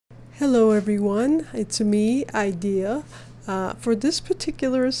Hello everyone, it's me, Idea. For this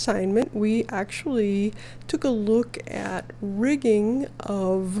particular assignment, we actually took a look at rigging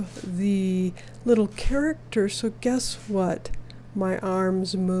of the little character. So guess what? My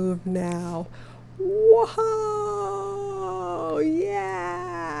arms move now. Whoa!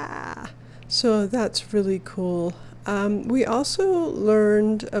 Yeah! So that's really cool. We also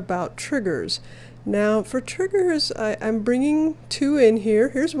learned about triggers. Now for triggers, I'm bringing two in here.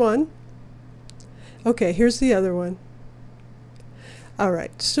 Here's one. Okay, here's the other one.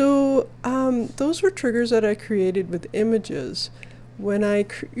 Alright, so those were triggers that I created with images. When I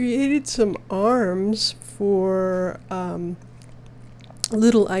created some arms for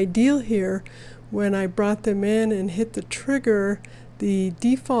Little Ideal here, when I brought them in and hit the trigger, the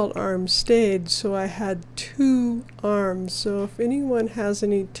default arm stayed, so I had two arms. So if anyone has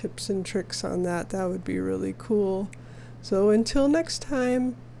any tips and tricks on that, that would be really cool. So until next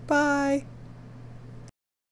time, bye!